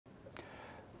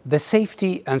The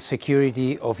safety and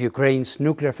security of Ukraine's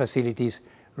nuclear facilities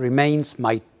remains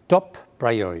my top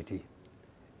priority.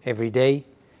 Every day,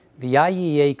 the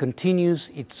IAEA continues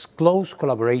its close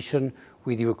collaboration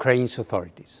with Ukraine's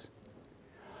authorities.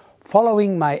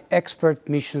 Following my expert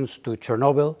missions to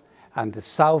Chernobyl and the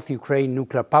South Ukraine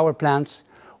nuclear power plants,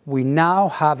 we now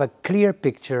have a clear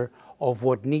picture of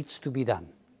what needs to be done.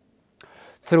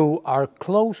 Through our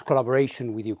close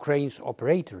collaboration with Ukraine's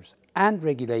operators and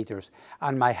regulators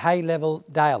and my high-level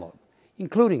dialogue,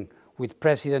 including with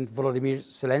President Volodymyr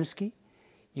Zelensky,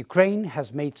 Ukraine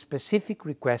has made specific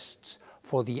requests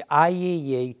for the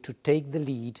IAEA to take the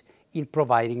lead in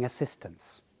providing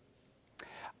assistance.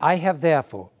 I have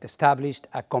therefore established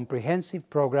a comprehensive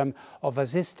program of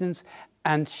assistance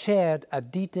and shared a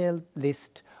detailed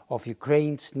list of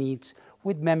Ukraine's needs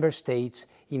with member states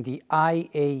in the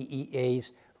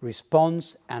IAEA's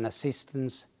Response and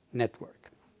Assistance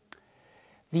Network.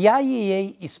 The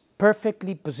IAEA is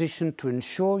perfectly positioned to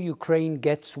ensure Ukraine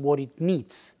gets what it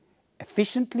needs,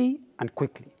 efficiently and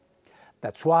quickly.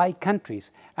 That's why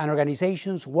countries and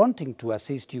organizations wanting to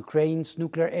assist Ukraine's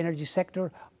nuclear energy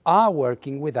sector are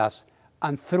working with us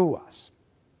and through us.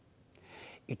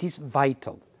 It is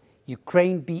vital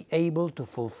Ukraine be able to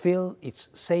fulfill its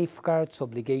safeguards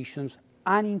obligations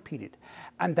unimpeded,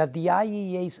 and that the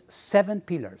IAEA's 7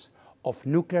 pillars of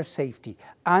nuclear safety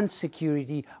and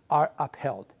security are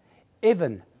upheld,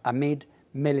 even amid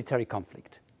military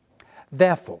conflict.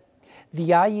 Therefore, the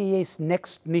IAEA's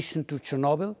next mission to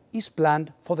Chernobyl is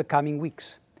planned for the coming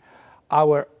weeks.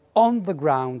 Our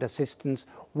on-the-ground assistance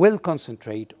will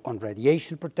concentrate on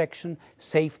radiation protection,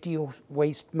 safety of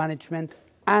waste management,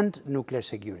 and nuclear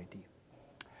security.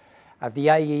 At the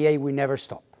IAEA, we never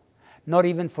stop, not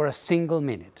even for a single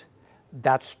minute.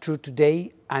 That's true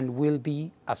today and will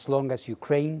be as long as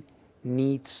Ukraine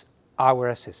needs our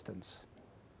assistance.